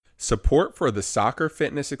Support for the Soccer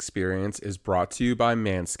Fitness Experience is brought to you by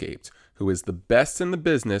Manscaped, who is the best in the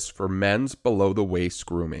business for men's below-the-waist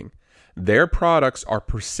grooming. Their products are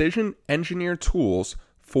precision-engineered tools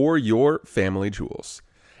for your family jewels.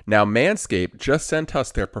 Now, Manscaped just sent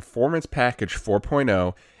us their Performance Package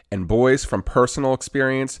 4.0, and boys, from personal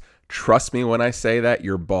experience, trust me when I say that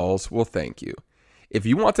your balls will thank you. If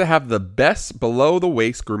you want to have the best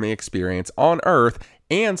below-the-waist grooming experience on earth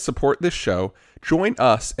and support this show, join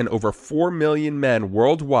us and over 4 million men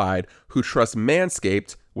worldwide who trust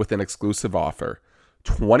Manscaped with an exclusive offer.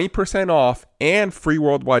 20% off and free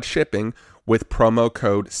worldwide shipping with promo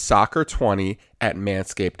code SOCCER20 at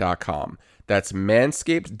manscaped.com. That's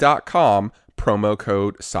manscaped.com, promo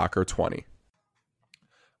code SOCCER20.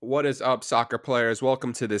 What is up, soccer players?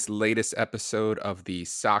 Welcome to this latest episode of the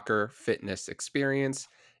Soccer Fitness Experience.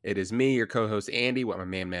 It is me, your co-host Andy, with my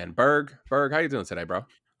man Berg. Berg, how you doing today, bro?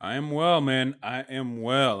 I am well, man. I am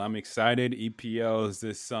well. I'm excited. EPL is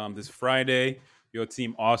this Friday. Your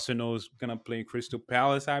team Arsenal's gonna play Crystal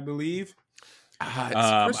Palace, I believe.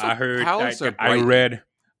 I heard.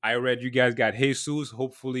 I read you guys got Jesus.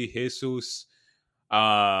 Hopefully, Jesus.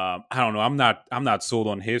 I don't know. I'm not sold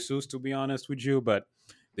on Jesus, to be honest with you, but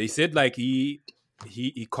they said like he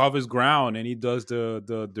covers ground and he does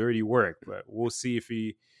the dirty work. But we'll see if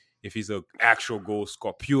he's an actual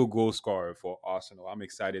pure goal scorer for Arsenal. I'm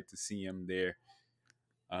excited to see him there.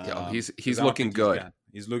 He's looking good.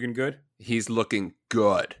 He's looking good. He's looking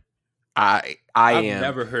good. I've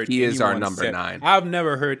never heard he is our number 9. I've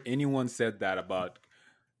never heard anyone said that about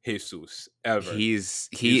Jesus ever. He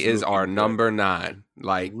is our number 9.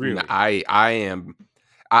 Like, really? I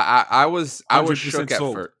was shook at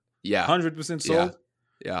sold. first. Yeah. 100% sold.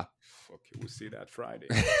 Yeah. Okay, we'll see that Friday.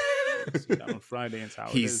 We'll see that on Friday and how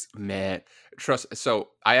it is. Man, trust. So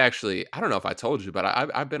I don't know if I told you, but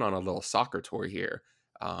I've been on a little soccer tour here.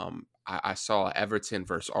 I saw Everton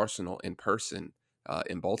versus Arsenal in person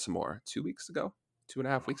in Baltimore 2.5 weeks ago.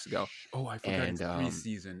 Oh, I forgot it's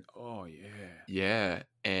preseason. Oh, yeah. Yeah,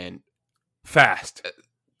 and fast.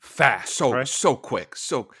 So right? so quick.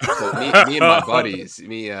 So me and my buddies,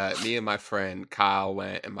 me and my friend Kyle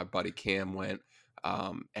went, and my buddy Cam went,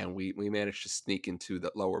 and we managed to sneak into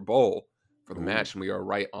the lower bowl for the match, and we were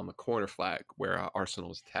right on the corner flag where Arsenal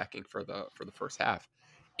was attacking for the first half,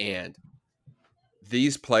 and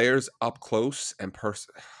these players up close and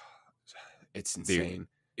it's insane.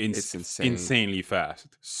 It's insane. Insanely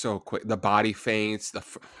fast. So quick. The body feints, the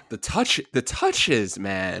touches,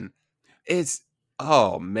 man. It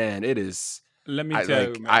is. Let me tell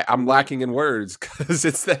you, man. I'm lacking in words because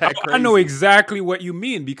it's that crazy. I know exactly what you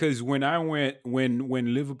mean, because when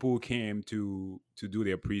Liverpool came to do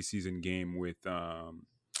their preseason game with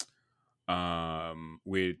Roma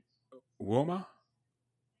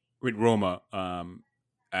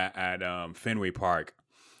at Fenway Park,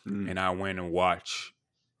 and I went and watched,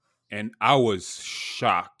 and I was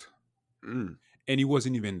shocked. And it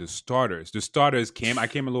wasn't even the starters. The starters came. I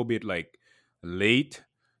came a little bit like late.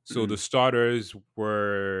 So the starters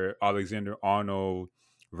were Alexander Arnold,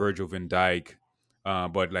 Virgil van Dijk,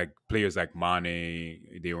 but like players like Mane,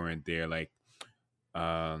 they weren't there. Like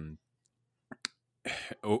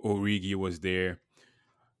Origi was there.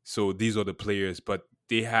 So these are the players, but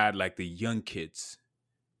they had like the young kids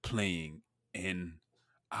playing, and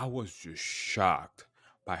I was just shocked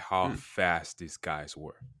by how fast these guys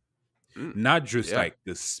were. Not just like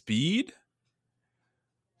the speed,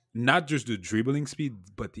 not just the dribbling speed,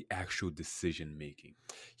 but the actual decision making.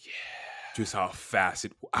 Yeah. Just how fast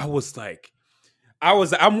I'm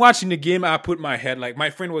watching the game. I put my head, like, my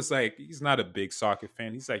friend was like, he's not a big soccer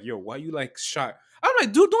fan. He's like, yo, why you like shocked? I'm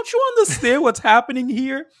like, dude, don't you understand what's happening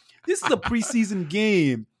here? This is a preseason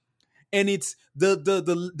game. And it's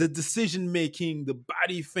the decision making, the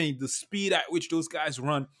body feint, the speed at which those guys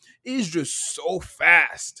run is just so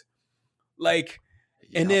fast. Like,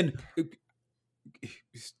 and then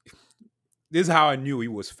this is how I knew he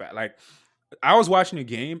was fast. Like, I was watching a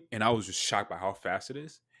game and I was just shocked by how fast it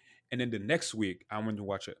is. And then the next week, I went to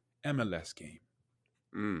watch an MLS game.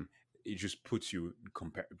 It just puts you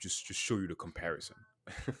just show you the comparison.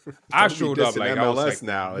 I showed up like, MLS I was like,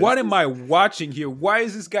 now. What am I watching here? Why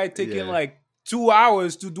is this guy taking like 2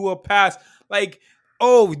 hours to do a pass? Like,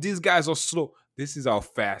 oh, these guys are slow. This is how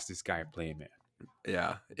fast this guy playing, man.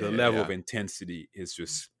 Yeah. The level of intensity is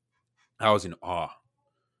just, I was in awe.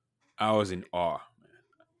 Man.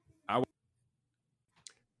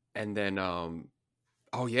 And then, I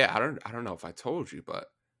don't know if I told you, but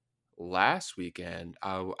last weekend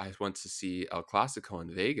I went to see El Clasico in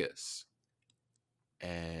Vegas.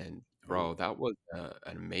 And bro, that was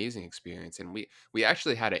an amazing experience. And we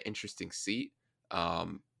actually had an interesting seat.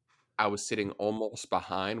 I was sitting almost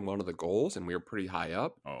behind one of the goals, and we were pretty high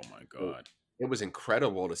up. Oh my So God. it was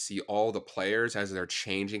incredible to see all the players as they're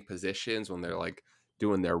changing positions when they're like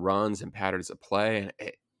doing their runs and patterns of play,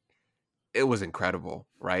 and it was incredible,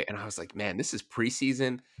 right? And I was like, man, this is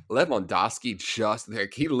preseason. Lewandowski just there.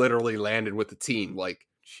 He literally landed with the team like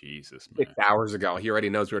Jesus, 6 man. hours ago. He already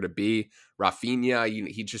knows where to be. Rafinha,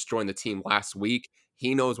 he just joined the team last week.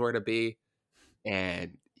 He knows where to be.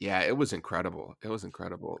 And yeah, it was incredible. It was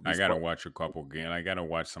incredible. I gotta watch a couple games. I gotta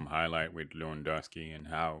watch some highlight with Lewandowski and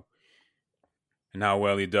how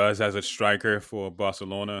well he does as a striker for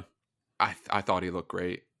Barcelona. I thought he looked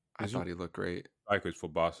great. I Because thought he looked great. strikers for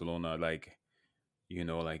Barcelona, like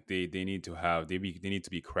like they need to have they need to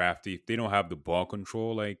be crafty. If they don't have the ball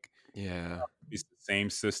control, like Yeah. it's the same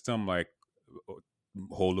system, like uh,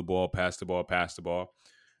 hold the ball, pass the ball, pass the ball.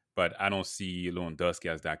 But I don't see Lewandowski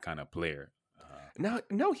as that kind of player.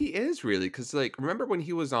 No, he is really because like remember when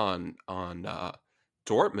he was on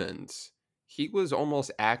Dortmund, he was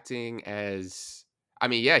almost acting as I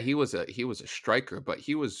mean, yeah, he was a striker, but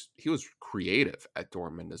he was creative at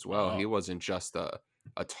Dortmund as well. He Oh, wasn't just a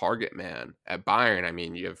target man. At Bayern, I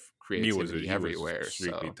mean, you have creativity he was everywhere.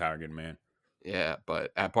 strictly So target man. yeah,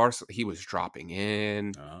 but at Barca, he was dropping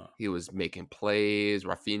in. Uh, He was making plays.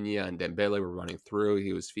 Rafinha and Dembele were running through.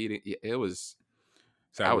 He was feeding. It was.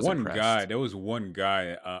 so I was one guy, impressed. there was one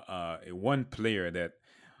guy, one player that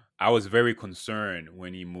I was very concerned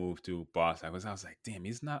when he moved to Boston. I was like, damn,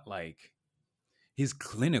 he's not like he's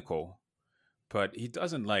clinical, but he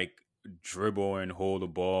doesn't like dribble and hold the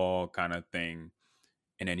ball kind of thing.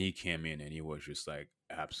 And then he came in and he was just like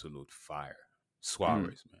absolute fire. Mm.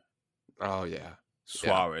 Suarez, man. Oh yeah, yeah,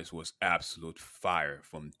 Suarez was absolute fire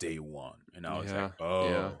from day one. And I was like, yeah,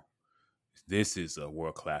 yeah. oh, this is a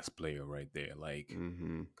world class player right there. Like,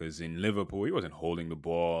 Mm-hmm. because in Liverpool, he wasn't holding the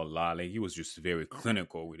ball a lot. Like, he was just very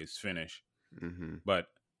clinical with his finish. Mm-hmm. But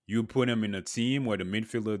you put him in a team where the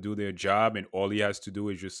midfielder do their job and all he has to do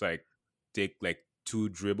is just like take like 2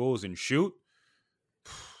 dribbles and shoot.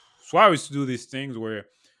 Suarez used to do these things where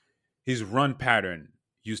his run pattern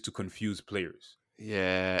used to confuse players.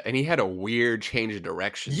 Yeah, and he had a weird change of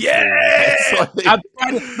direction Yeah, too. It's I like,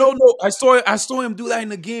 tried to, no. I saw him do that in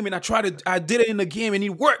the game, and I did it in the game, and it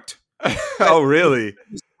worked. Like, oh really?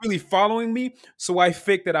 he's really following me, so I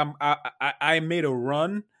faked that I made a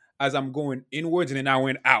run as I'm going inwards, and then I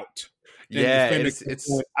went out. Then the Yeah, defender it's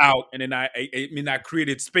went out, and then I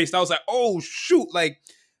created space. I was like, oh shoot! Like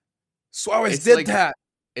Suarez it's did like that.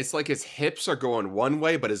 it's like his hips are going one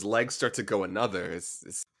way, but his legs start to go another.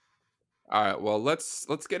 It's all right. Well, let's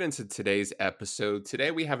get into today's episode.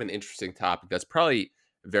 Today we have an interesting topic that's probably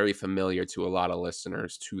very familiar to a lot of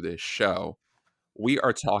listeners to this show. We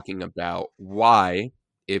are talking about why,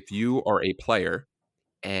 if you are a player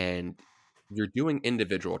and you're doing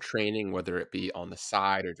individual training, whether it be on the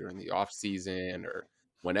side or during the off season or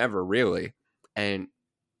whenever really, and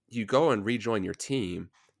you go and rejoin your team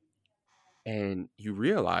and you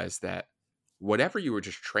realize that whatever you were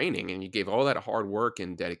just training and you gave all that hard work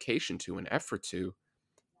and dedication to and effort to,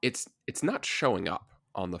 it's not showing up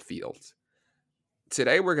on the field.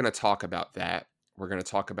 Today we're going to talk about that. We're going to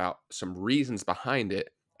talk about some reasons behind it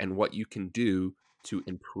and what you can do to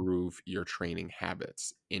improve your training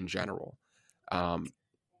habits in general. Um,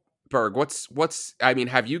 Berg, what's I mean,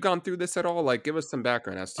 have you gone through this at all? Like, give us some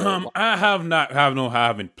background as to I have not have no I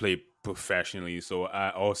haven't played professionally, so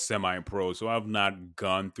I or semi pro, so I've not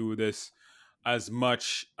gone through this as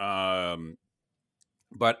much.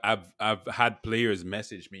 But I've had players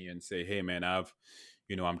message me and say, "Hey, man,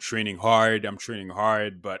 I'm training hard. I'm training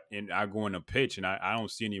hard, but I go in a pitch and I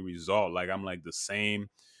don't see any result. Like I'm like the same."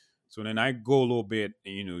 So then I go a little bit,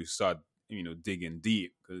 and, you start digging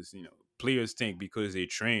deep because players think because they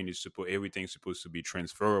train, everything's supposed to be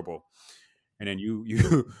transferable, and then you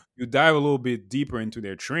dive a little bit deeper into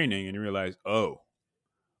their training and you realize, oh,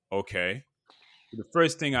 okay. The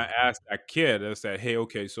first thing I asked that kid is that, hey,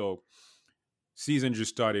 okay, so season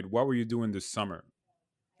just started. What were you doing this summer?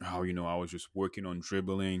 Oh, I was just working on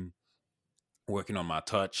dribbling, working on my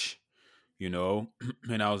touch, and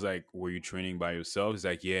I was like, were you training by yourself? He's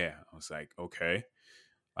like, yeah. I was like, okay.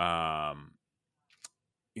 Um,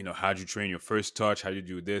 how'd you train your first touch? How you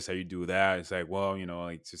do this? How you do that? It's like, well,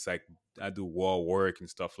 it's just like I do wall work and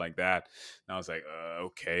stuff like that. And I was like,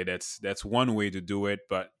 okay, that's one way to do it,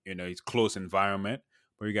 but it's close environment,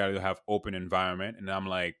 but you got to have open environment. And I'm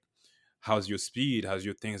like, how's your speed? How's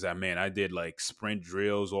your things? That man, I did like sprint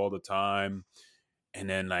drills all the time, and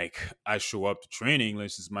then like I show up to training, like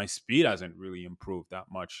just my speed hasn't really improved that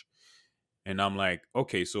much. And I'm like,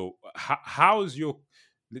 okay, so how's your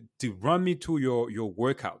to run me to your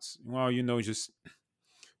workouts? Well, just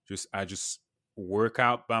I just work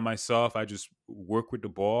out by myself. I just work with the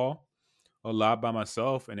ball a lot by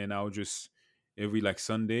myself, and then I'll just every like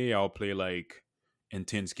Sunday I'll play like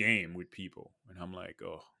intense game with people, and I'm like,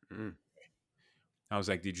 oh, Mm. I was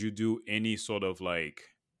like, did you do any sort of like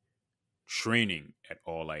training at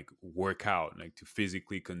all, like workout, like to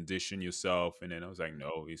physically condition yourself? And then I was like,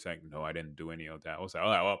 no. He's like, no, I didn't do any of that. I was like, all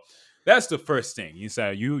right, well, that's the first thing. He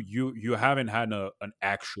said, you haven't had an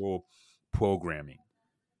actual programming,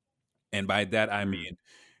 and by that I Mm. mean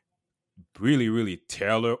really, really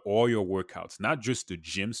tailor all your workouts, not just the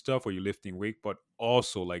gym stuff or you're lifting weight, but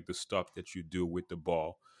also like the stuff that you do with the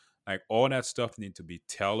ball. Like all that stuff needs to be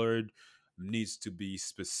tailored, needs to be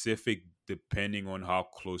specific depending on how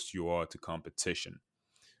close you are to competition.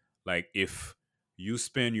 Like if you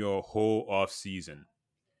spend your whole off season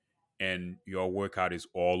and your workout is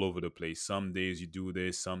all over the place. Some days you do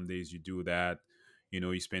this, some days you do that.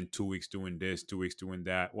 You spend 2 weeks doing this, 2 weeks doing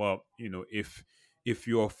that. Well, if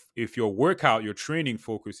your workout, your training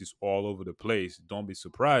focus is all over the place, don't be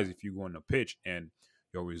surprised if you go on the pitch and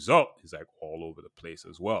your result is like all over the place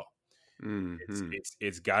as well. Mm-hmm.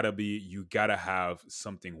 It's gotta be, you gotta have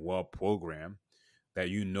something well programmed that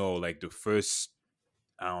like the first,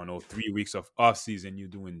 I don't know, 3 weeks of off season you're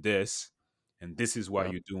doing this, and this is what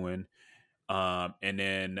Yep. you're doing. And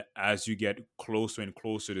then as you get closer and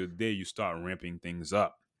closer to the day, you start ramping things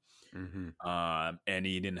up. Mm-hmm. And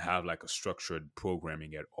he didn't have like a structured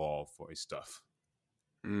programming at all for his stuff.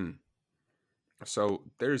 Mm. So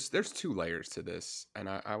there's two layers to this, and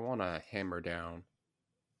I want to hammer down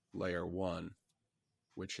layer one,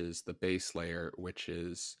 which is the base layer, which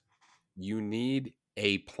is you need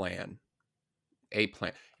a plan. A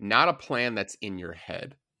plan, not a plan that's in your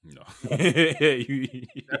head. No. That's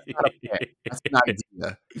not a plan. That's an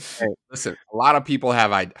idea. Hey, listen, a lot of people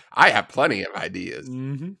have I have plenty of ideas.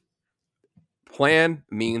 Mm-hmm. Plan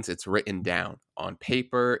means it's written down on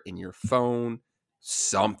paper, in your phone,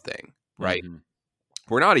 something, right? Mm-hmm.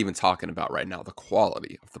 We're not even talking about right now the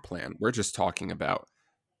quality of the plan. We're just talking about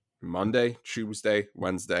Monday, Tuesday,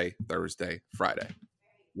 Wednesday, Thursday, Friday.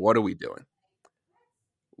 What are we doing?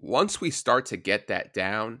 Once we start to get that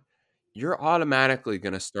down, you're automatically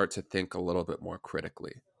going to start to think a little bit more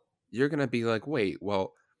critically. You're going to be like, wait,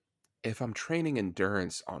 well, if I'm training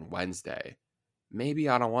endurance on Wednesday, maybe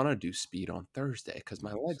I don't want to do speed on Thursday because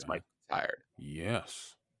my legs might be tired.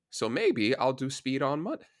 Yes. So maybe I'll do speed on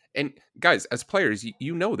Monday. And guys, as players,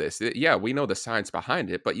 you know this. Yeah, we know the science behind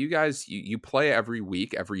it, but you guys, you play every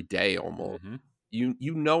week, every day almost. Mm-hmm.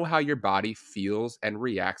 You know how your body feels and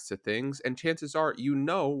reacts to things, and chances are you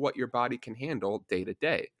know what your body can handle day to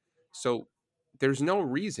day. So there's no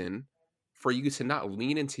reason for you to not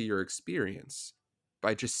lean into your experience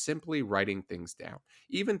by just simply writing things down.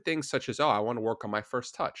 Even things such as, oh, I want to work on my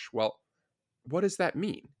first touch. Well, what does that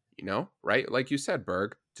mean? Right? Like you said,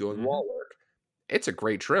 Berg, doing Mm-hmm. wall work. It's a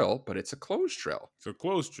great drill, but it's a closed drill. It's a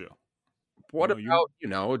closed drill. What You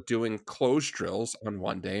about, doing closed drills on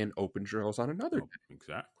one day and open drills on another day?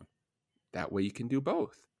 exactly. That way you can do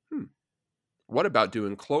both. What about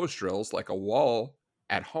doing closed drills like a wall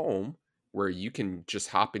at home where you can just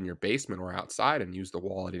hop in your basement or outside and use the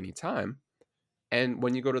wall at any time? And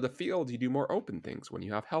when you go to the field, you do more open things when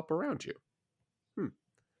you have help around you.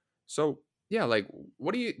 So yeah, like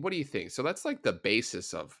what do you think? So that's like the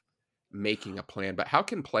basis of making a plan, but how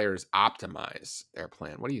can players optimize their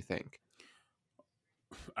plan? What do you think?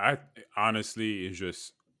 I honestly, it's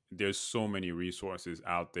just there's so many resources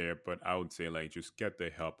out there, but I would say like just get the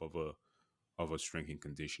help of a strength and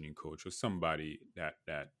conditioning coach or somebody that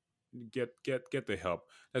get the help.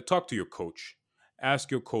 Talk to your coach.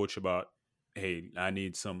 Ask your coach about, hey, I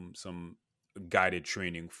need some guided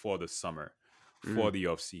training for the summer, for Mm, the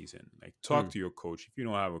off season. Like talk mm, to your coach. If you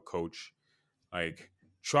don't have a coach, like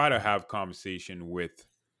try to have conversation with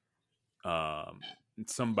um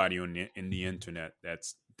somebody in the internet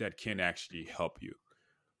that can actually help you,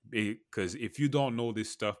 because if you don't know this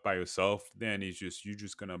stuff by yourself, then you're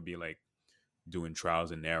just gonna be like doing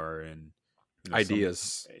trials and error, and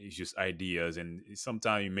ideas. it's just ideas, and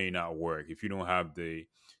sometimes it may not work if you don't have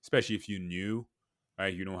especially if you're new,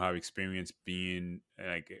 right? You don't have experience being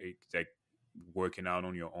like working out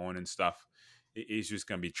on your own and stuff. It's just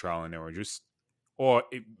gonna be trial and error.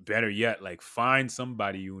 Better yet, like find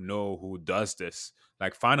somebody who does this.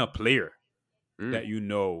 Like find a player Mm,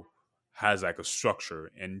 that has like a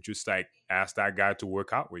structure, and just like ask that guy to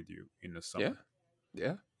work out with you in the yeah, summer.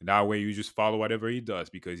 yeah. And that way you just follow whatever he does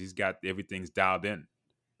because he's got everything's dialed in.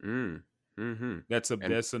 Mm, mm-hmm. And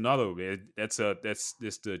That's another way. That's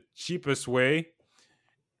the cheapest way,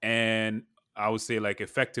 and I would say like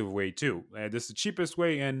effective way too. This is the cheapest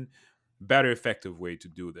way and better effective way to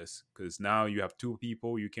do this, because now you have two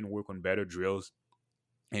people, you can work on better drills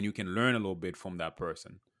and you can learn a little bit from that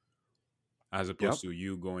person, as opposed to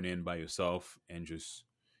you going in by yourself and just,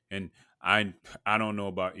 and I don't know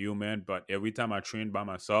about you, man, but every time I train by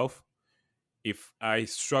myself, if I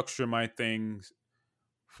structure my things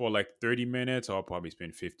for like 30 minutes, I'll probably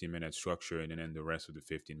spend 15 minutes structuring, and then the rest of the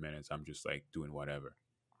 15 minutes I'm just like doing whatever.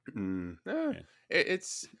 Yeah.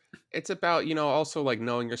 It's about, also like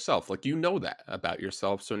knowing yourself. Like, that about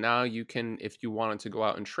yourself. So now you can, if you wanted to go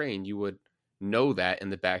out and train, you would know that in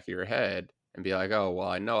the back of your head and be like, oh, well,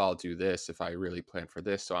 I know I'll do this if I really plan for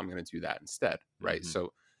this, so I'm going to do that instead. Right.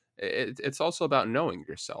 So it's also about knowing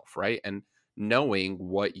yourself, right? And knowing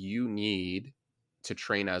what you need to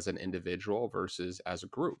train as an individual versus as a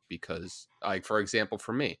group. Because, like, for example,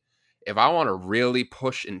 for me, if I want to really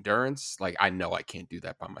push endurance, like, I know I can't do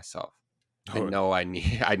that by myself. I know I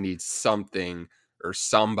need something or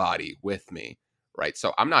somebody with me, right?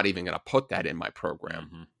 So I'm not even going to put that in my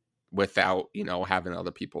program without, having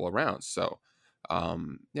other people around. So,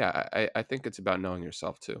 I think it's about knowing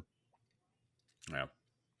yourself too. Yeah,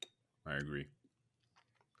 I agree.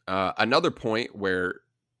 Another point where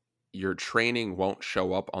your training won't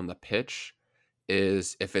show up on the pitch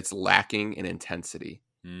is if it's lacking in intensity.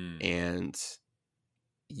 And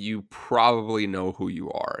you probably know who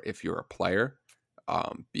you are if you're a player,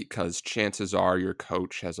 because chances are your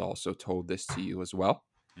coach has also told this to you as well.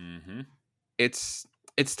 It's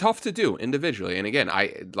tough to do individually. And again,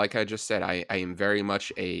 like I just said, I am very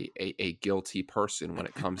much a guilty person when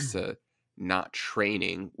it comes to not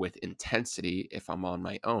training with intensity if I'm on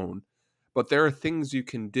my own. But there are things you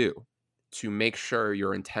can do to make sure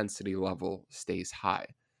your intensity level stays high.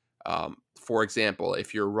 For example,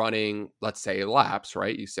 if you're running, let's say, laps,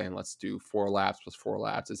 right? You're saying let's do 4 laps plus 4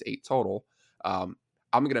 laps is 8 total. I'm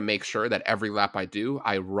going to make sure that every lap I do,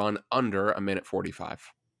 I run under 1:45.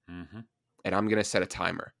 And I'm going to set a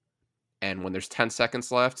timer. And when there's 10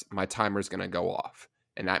 seconds left, my timer is going to go off.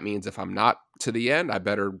 And that means if I'm not to the end, I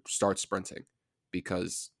better start sprinting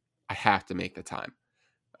because I have to make the time.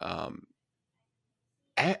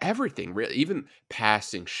 Everything, really, even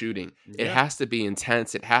passing, shooting, it has to be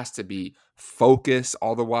intense. It has to be focused.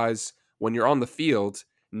 Otherwise, when you're on the field,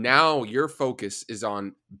 now your focus is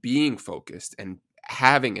on being focused and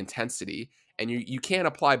having intensity. And you can't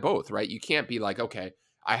apply both, right? You can't be like, okay,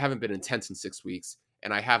 I haven't been intense in 6 weeks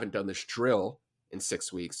and I haven't done this drill in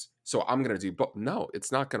 6 weeks, so I'm going to do both. No,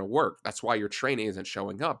 it's not going to work. That's why your training isn't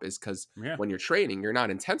showing up, is because when you're training, you're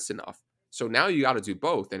not intense enough. So now you got to do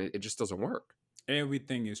both, and it just doesn't work.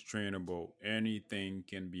 Everything is trainable. Anything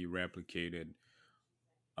can be replicated.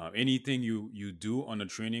 Anything you do on the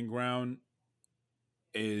training ground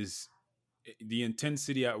is the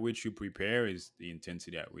intensity at which you prepare is the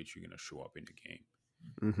intensity at which you're going to show up in the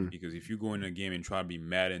game. Because if you go in a game and try to be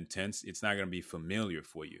mad intense, it's not going to be familiar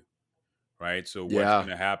for you, right? So what's going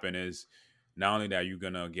to happen is not only that you're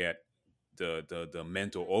going to get the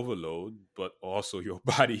mental overload, but also your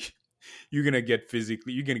body, you're going to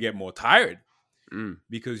get more tired.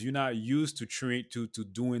 Because you're not used to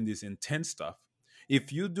doing this intense stuff.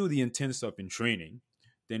 If you do the intense stuff in training,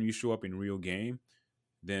 then you show up in real game,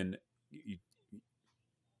 then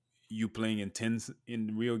you playing intense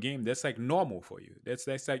in real game. That's like normal for you. That's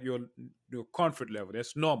like your comfort level.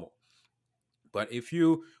 That's normal. But if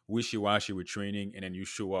you wishy-washy with training and then you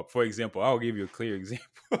show up, for example, I'll give you a clear example.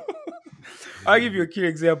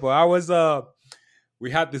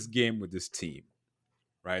 We had this game with this team.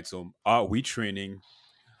 Right, so we training,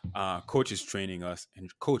 coach is training us, and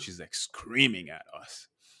coach is like screaming at us.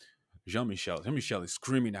 Jean-Michel is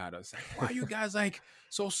screaming at us, like, why are you guys like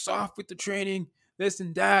so soft with the training, this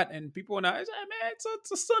and that? And people are like, man,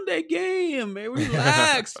 it's a Sunday game, man.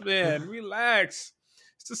 Relax, man, relax.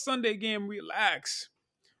 It's a Sunday game, relax.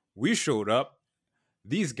 We showed up.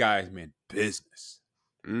 These guys meant business.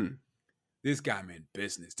 This guy meant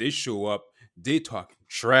business. They show up. They talking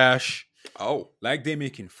trash. Like they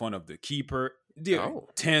making fun of the keeper. They're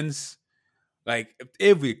tense. Like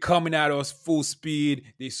every coming at us full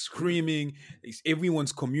speed. They screaming.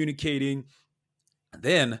 Everyone's communicating.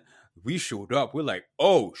 Then we showed up. We're like,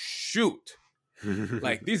 oh shoot.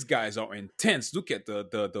 Like these guys are intense. Look at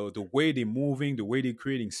the way they're moving, the way they're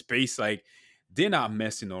creating space. Like they're not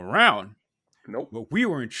messing around. Nope. But we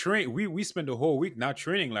weren't trained. We spent the whole week not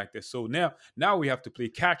training like this. So now we have to play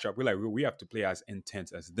catch up. We're like, we have to play as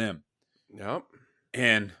intense as them. Yep.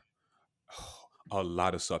 And a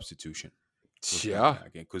lot of substitution.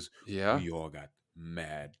 Because we all got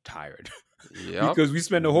mad tired. Yeah. Because we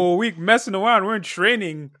spent the whole week messing around. We weren't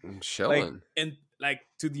training. Chilling. Like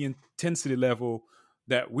to the intensity level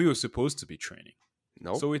that we were supposed to be training.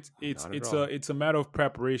 Nope. So it's a matter of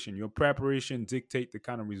preparation. Your preparation dictate the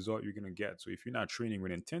kind of result you're gonna get. So if you're not training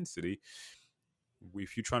with intensity,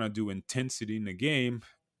 if you're trying to do intensity in the game,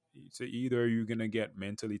 it's either you're gonna get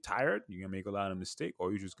mentally tired, you're gonna make a lot of mistake,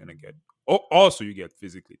 or you're just gonna get also you get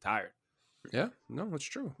physically tired. Yeah, no, that's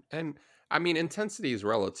true. And I mean, intensity is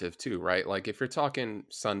relative too, right? Like if you're talking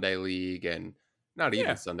Sunday league and not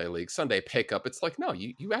even Sunday league, Sunday pickup, it's like no,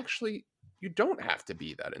 you actually you don't have to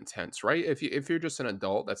be that intense, right? If you're just an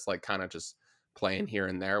adult that's like kind of just playing here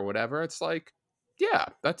and there or whatever, it's like yeah,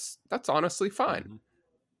 that's honestly fine. Mm-hmm.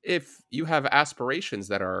 If you have aspirations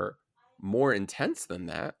that are more intense than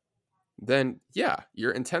that, then yeah,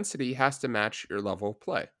 your intensity has to match your level of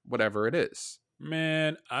play, whatever it is.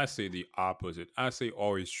 Man, I say the opposite. I say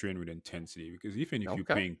always train with intensity because even if you're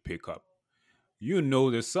playing pickup, you know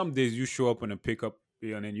there's some days you show up on a pickup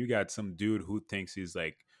and then you got some dude who thinks he's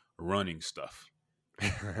like running stuff.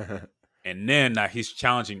 And then he's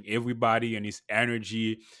challenging everybody and his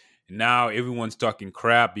energy. Now everyone's talking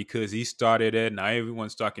crap because he started it. Now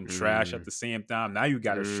everyone's talking trash at the same time. Now you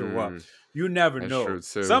got to show up. You never know.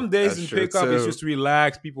 Some days in pickup it's just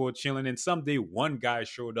relaxed. People are chilling. And some day one guy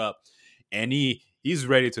showed up and he's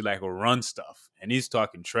ready to like run stuff. And he's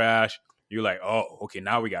talking trash. You're like, oh, okay,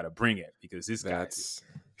 now we got to bring it because this guy's...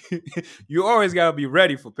 you always got to be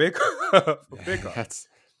ready for pickup.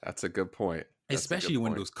 That's a good point. Especially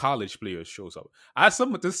when those college players shows up.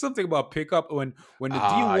 There's something about pickup when the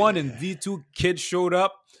D1 and D2 kids showed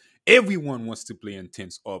up, everyone wants to play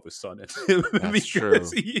intense all of a sudden. That's true.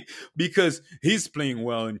 Because he's playing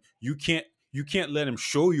well and you can't let him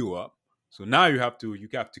show you up. So now you have to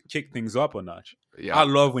kick things up a notch. Yeah. I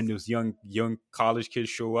love when those young college kids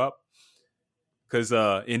show up because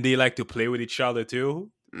and they like to play with each other too.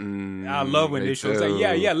 I love when they show up. Like,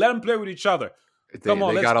 yeah, let them play with each other. Come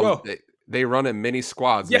on, let's go. They run in mini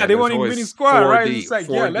squads. Yeah, they run in mini squad, right? It's like,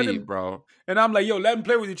 let them, bro. And I'm like, yo, let them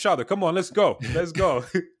play with each other. Come on, let's go.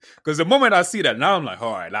 Because the moment I see that, now I'm like,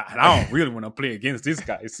 all right, I don't really want to play against this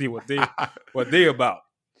guy. See what they about.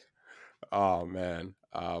 Oh man,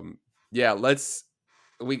 yeah.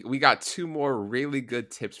 We got two more really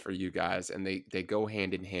good tips for you guys, and they go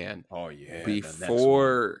hand in hand. Oh yeah.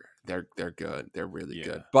 Before they're good, they're really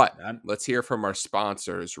good. But let's hear from our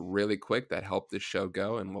sponsors really quick that help this show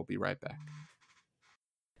go, and we'll be right back.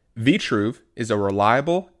 Vitruve is a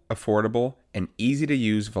reliable, affordable, and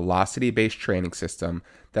easy-to-use velocity-based training system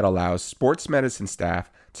that allows sports medicine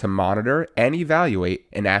staff to monitor and evaluate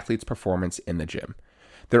an athlete's performance in the gym.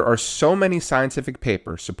 There are so many scientific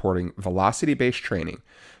papers supporting velocity-based training,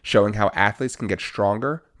 showing how athletes can get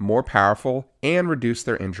stronger, more powerful, and reduce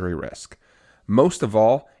their injury risk. Most of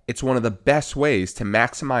all, it's one of the best ways to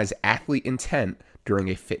maximize athlete intent during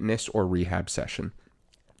a fitness or rehab session.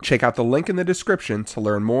 Check out the link in the description to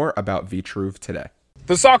learn more about Vitruve today.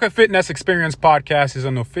 The Soccer Fitness Experience podcast is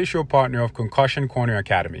an official partner of Concussion Corner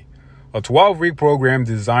Academy, a 12-week program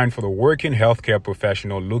designed for the working healthcare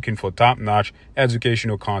professional looking for top-notch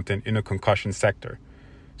educational content in the concussion sector.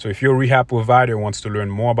 So if your rehab provider wants to learn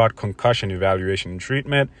more about concussion evaluation and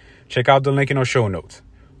treatment, check out the link in our show notes.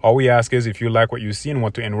 All we ask is if you like what you see and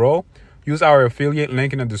want to enroll, use our affiliate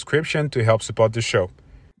link in the description to help support the show.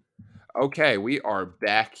 Okay, we are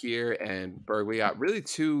back here, and Berg, we got really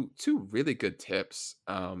two really good tips.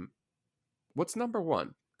 What's number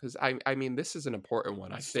one? Because I mean, this is an important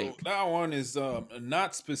one. I think that one is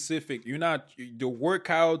not specific. You're not the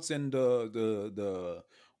workouts and the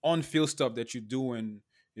on-field stuff that you're doing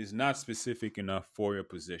is not specific enough for your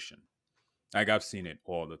position. Like I've seen it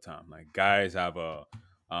all the time. Like guys have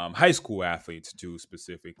high school athletes too,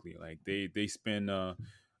 specifically. Like they spend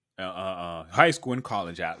high school and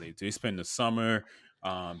college athletes. They spend the summer,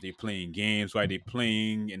 they playing games while they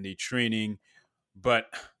playing and they training, but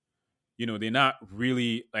they're not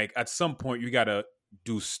really like at some point you gotta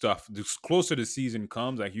do stuff. The closer the season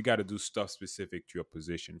comes, like you gotta do stuff specific to your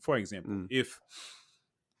position. For example, if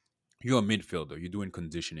you're a midfielder, you're doing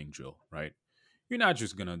conditioning drill, right? You're not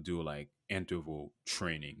just gonna do like interval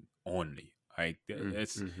training only. Like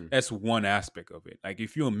that's one aspect of it. Like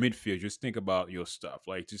if you're a midfield, just think about your stuff.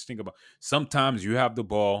 Like just think about sometimes you have the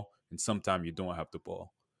ball and sometimes you don't have the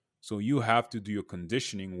ball. So you have to do your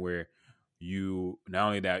conditioning where you not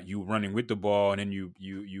only that you running with the ball and then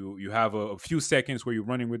you have a few seconds where you're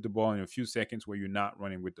running with the ball and a few seconds where you're not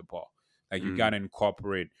running with the ball. Like you got to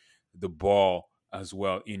incorporate the ball as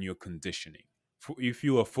well in your conditioning. if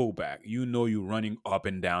you're a fullback, you know you're running up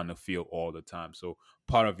and down the field all the time. So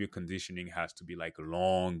part of your conditioning has to be like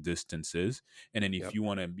long distances. And then if you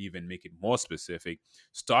want to even make it more specific,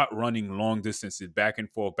 start running long distances back and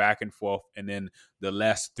forth. And then the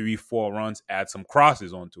last 3-4 runs, add some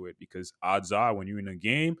crosses onto it, because odds are when you're in a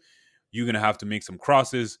game, you're going to have to make some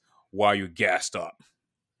crosses while you're gassed up.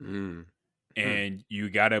 And you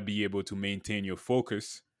got to be able to maintain your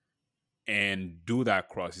focus and do that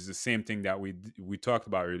cross. It's the same thing that we talked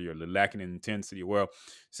about earlier, the lacking in intensity. Well,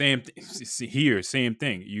 same here, same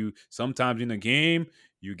thing. You sometimes in a game,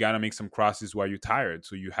 you got to make some crosses while you're tired.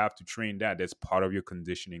 So you have to train that. That's part of your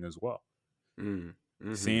conditioning as well.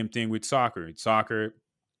 Same thing with soccer.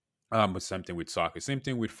 But something with soccer. Same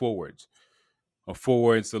thing with forwards.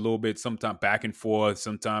 Forwards a little bit, sometimes back and forth.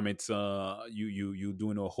 Sometimes it's you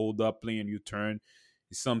doing a hold up play and you turn.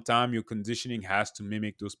 Sometimes your conditioning has to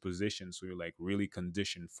mimic those positions, so you're like really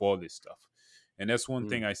conditioned for this stuff. And that's one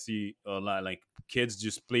thing I see a lot. Like kids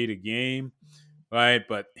just play the game, right?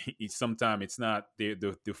 But sometimes it's not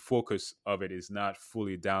the focus of it is not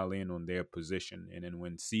fully dialed in on their position. And then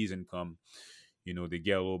when season come, they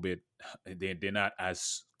get a little bit. They're not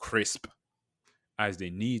as crisp as they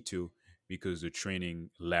need to, because the training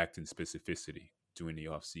lacked in specificity during the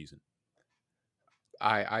off season.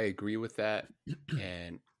 I agree with that.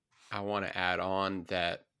 And I want to add on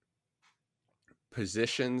that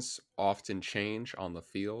positions often change on the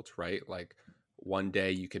field, right? Like one day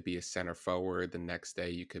you could be a center forward, the next day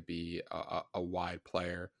you could be a wide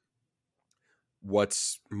player.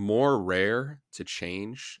 What's more rare to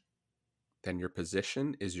change than your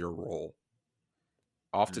position is your role.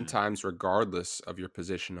 Oftentimes, regardless of your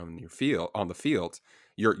position on the field,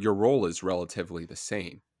 your role is relatively the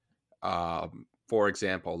same. For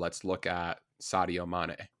example, let's look at Sadio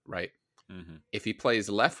Mane, right? If he plays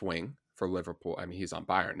left wing for Liverpool, I mean, he's on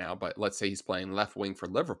Bayern now, but let's say he's playing left wing for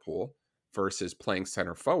Liverpool versus playing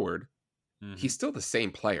center forward, he's still the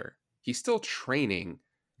same player. He's still training,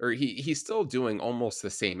 or he's still doing almost the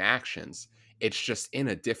same actions. It's just in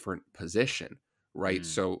a different position, right?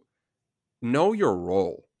 So know your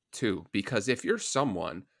role too, because if you're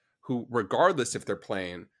someone who, regardless if they're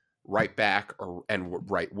playing right back and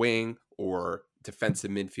right wing, or defensive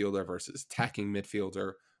midfielder versus attacking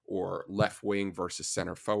midfielder, or left wing versus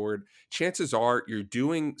center forward, chances are you're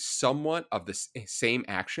doing somewhat of the same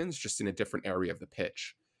actions, just in a different area of the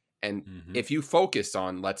pitch. And if you focus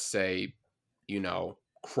on, let's say,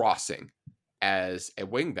 crossing as a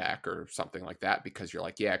wing back or something like that, because you're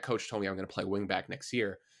like, yeah, coach told me I'm going to play wing back next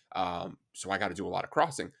year, so I got to do a lot of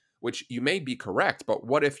crossing, which you may be correct. But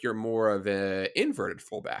what if you're more of an inverted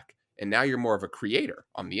fullback and now you're more of a creator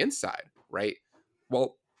on the inside, right?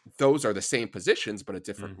 Well, those are the same positions, but a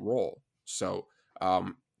different role. So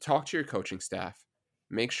talk to your coaching staff.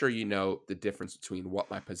 Make sure you know the difference between what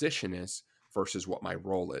my position is versus what my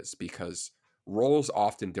role is, because roles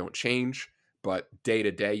often don't change, but day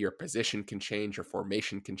to day, your position can change, your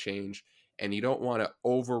formation can change, and you don't want to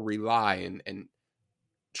over rely and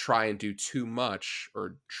try and do too much,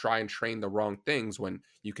 or try and train the wrong things when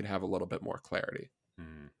you can have a little bit more clarity.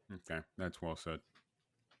 Okay, that's well said.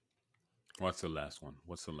 What's the last one?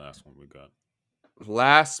 We got?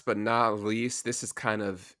 Last but not least, this is kind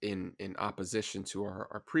of in opposition to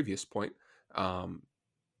our previous point. That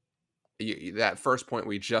first point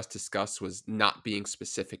we just discussed was not being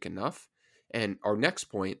specific enough. And our next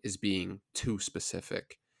point is being too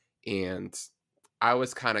specific. And I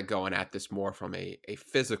was kind of going at this more from a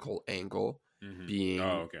physical angle,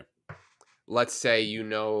 being, let's say, you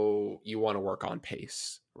want to work on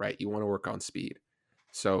pace, right? You want to work on speed.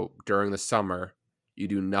 So during the summer, you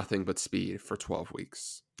do nothing but speed for 12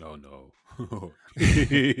 weeks. Oh, no.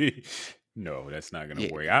 No, that's not going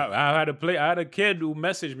to work. I had a kid who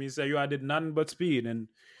messaged me and said, I did nothing but speed. And,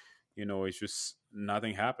 it's just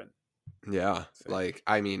nothing happened. Yeah. So. Like,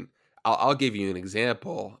 I mean, I'll give you an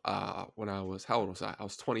example. When how old was I? I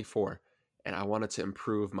was 24, and I wanted to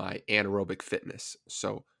improve my anaerobic fitness.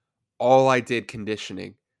 So all I did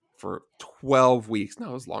conditioning for 12 weeks. No,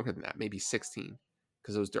 it was longer than that, maybe 16,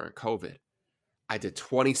 because it was during COVID. I did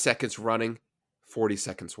 20 seconds running, 40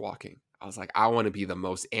 seconds walking. I was like, I want to be the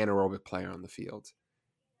most anaerobic player on the field.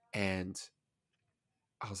 And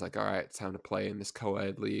I was like, all right, it's time to play in this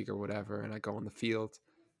co-ed league or whatever. And I go on the field.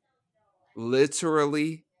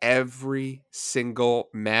 Literally every single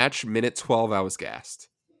match, minute 12, I was gassed.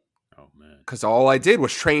 Oh, man. Because all I did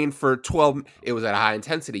was train for 12. It was at a high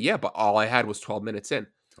intensity, yeah, but all I had was 12 minutes in.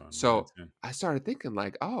 I started thinking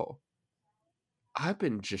like, oh, I've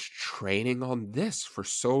been just training on this for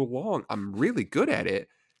so long. I'm really good at it.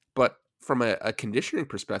 But from a conditioning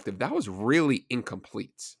perspective, that was really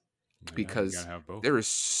incomplete. Yeah, you because gotta have both. there is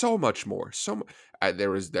so much more.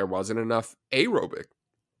 There wasn't enough aerobic,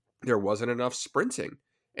 there wasn't enough sprinting,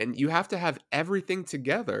 and you have to have everything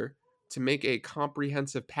together to make a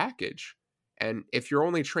comprehensive package. And if you're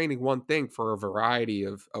only training one thing for a variety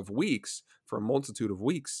of weeks, for a multitude of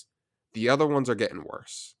weeks, the other ones are getting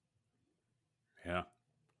worse. Yeah,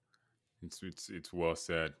 it's well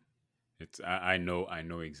said. I know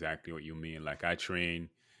exactly what you mean. Like I train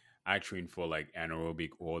for like anaerobic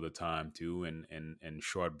all the time too, and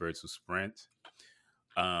short bursts of sprint.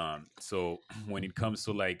 So when it comes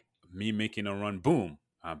to like me making a run, boom,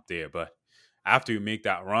 I'm there. But after you make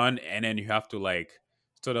that run, and then you have to like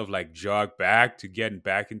sort of like jog back to getting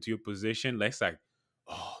back into your position, like it's like,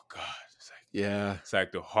 oh god, Yeah. it's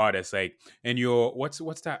like the hardest. Like, and your what's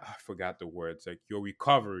that? I forgot the words. Like your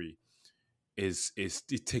recovery is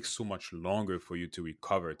it takes so much longer for you to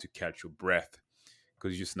recover to catch your breath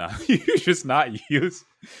because you're just not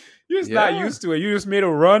Yeah. used to it. You just made a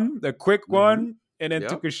run, a quick Hmm. one, and then Yep.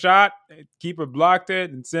 took a shot. Keeper blocked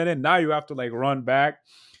it and sent it. Now you have to like run back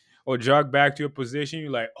or jog back to your position.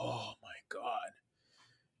 You're like, oh my god.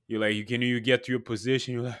 You're like, you get to your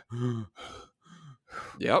position. You're like,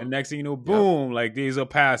 Yep. and next thing you know, Yep. boom, like days will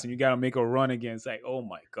pass and you got to make a run again. It's like, oh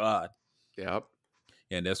my god. Yep.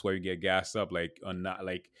 And that's why you get gassed up like on not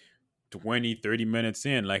like 20, 30 minutes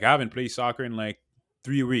in. Like I haven't played soccer in like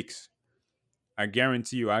 3 weeks. I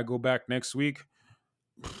guarantee you, I go back next week.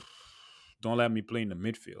 Don't let me play in the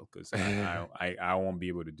midfield because I won't be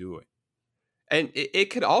able to do it. And it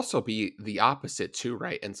could also be the opposite too,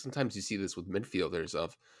 right? And sometimes you see this with midfielders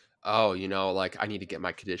of, oh, like I need to get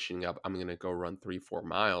my conditioning up. I'm gonna go run 3-4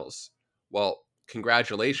 miles. Well,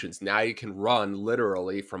 congratulations. Now you can run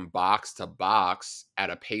literally from box to box at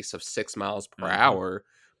a pace of 6 miles per Mm-hmm. hour.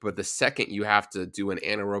 But the second you have to do an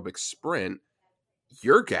anaerobic sprint,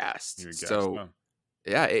 you're gassed. You're gassed So up.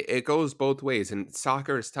 yeah, it goes both ways. And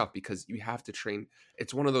soccer is tough because you have to train.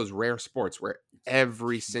 It's one of those rare sports where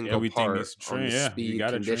every single Everything part needs to on the train. Yeah, you speed,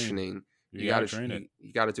 gotta train. conditioning, You gotta train it.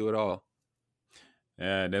 you got to do it all.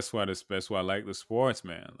 Yeah, that's why I like the sports,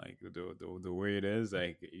 man. Like the way it is,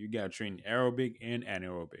 like you gotta train aerobic and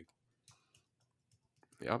anaerobic.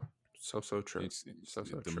 Yep. So true. It's So a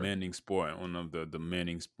true. demanding sport, one of the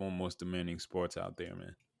most demanding sports out there,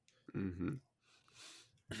 man. Mm-hmm.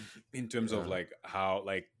 In terms of Yeah. like how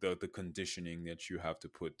like the conditioning that you have to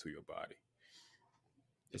put to your body.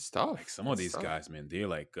 It's Like tough. some of It's these tough. guys, man, they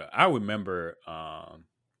like I remember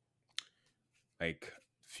like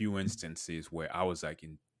few instances where I was like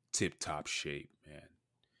in tip top shape, man.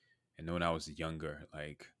 And when I was younger,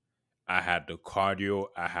 like I had the cardio,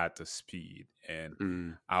 I had the speed, and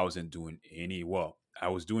Mm. I wasn't doing any. Well, I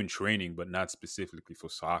was doing training, but not specifically for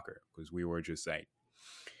soccer because we were just like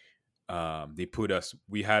they put us.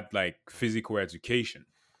 We had like physical education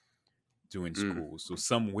doing Mm. school. So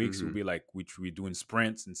some weeks will Mm-hmm. be like which we're doing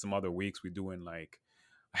sprints, and some other weeks we're doing like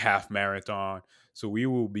a half marathon. So we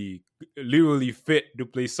will be literally fit to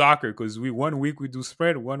play soccer because we 1 week we do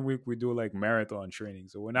sprint, 1 week we do like marathon training.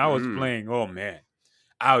 So when I was Mm. playing, oh man,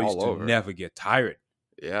 I used All to over. never get tired.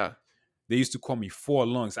 Yeah. They used to call me four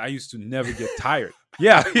lungs. I used to never get tired.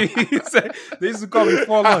 Yeah, they used to call me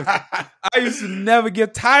four lungs. I used to never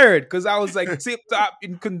get tired because I was like tip top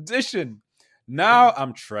in condition. Now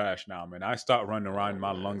I'm trash now, man. I start running around, Oh,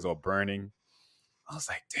 my man. lungs are burning. I was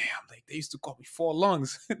like, damn, like they used to call me four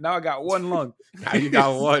lungs. Now I got one lung. Now you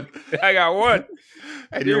got one. I got one.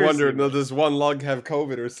 And you're Seriously, wondering, man. does one lung have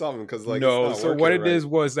COVID or something? Because like it's No, not so what working it right. is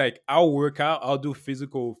was like I'll work out, I'll do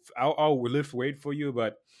physical, I'll lift weight for you,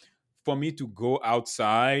 but for me to go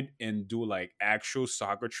outside and do like actual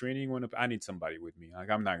soccer training, I need somebody with me. Like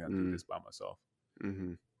I'm not gonna do Mm. this by myself.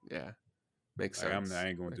 Mm-hmm. Yeah. Makes Like I sense.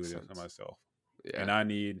 ain't gonna do Makes this by sense. myself. Yeah. And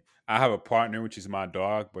I have a partner which is my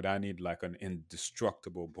dog, but I need like an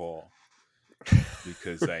indestructible ball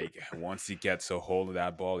because like once he gets a hold of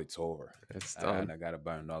that ball, it's over. It's And done. I gotta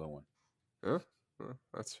buy another one. Huh?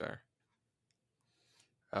 That's fair.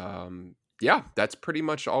 Yeah, that's pretty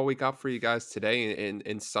much all we got for you guys today.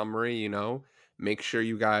 In summary, make sure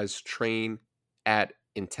you guys train at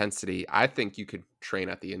intensity. I think you could train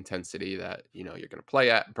at the intensity that you're going to play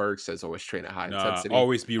at. Berg says always train at high Nah, intensity.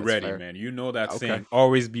 always be That's ready, fair. man. You know that Okay. saying,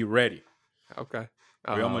 always be ready. Okay.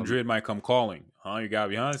 Real Um, Madrid might come calling. Huh? You gotta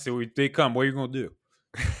be honest. So if they come, what are you gonna do?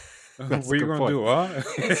 that's What a are you good gonna point. do, huh?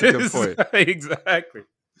 That's a good point. Exactly.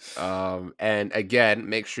 And again,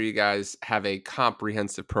 make sure you guys have a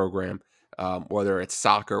comprehensive program, whether it's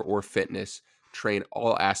soccer or fitness. Train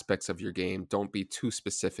all aspects of your game. Don't be too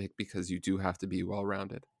specific because you do have to be well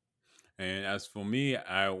rounded. And as for me,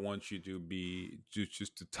 I want you to be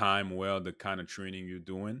just to time well the kind of training you're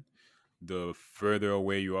doing. the further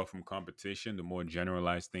away you are from competition, the more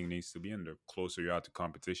generalized thing needs to be, and the closer you are to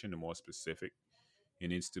competition, the more specific it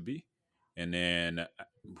needs to be. And then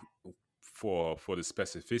for the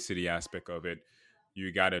specificity aspect of it,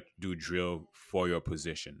 you got to do drill for your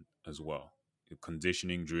position as well. The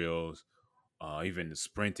conditioning drills, even the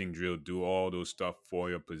sprinting drill, do all those stuff for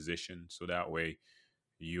your position, so that way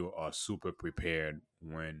you are super prepared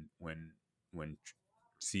when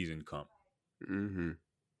season come. Mm-hmm.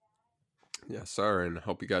 Yes, sir. And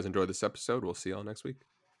hope you guys enjoyed this episode. We'll see y'all next week.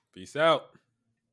 Peace out.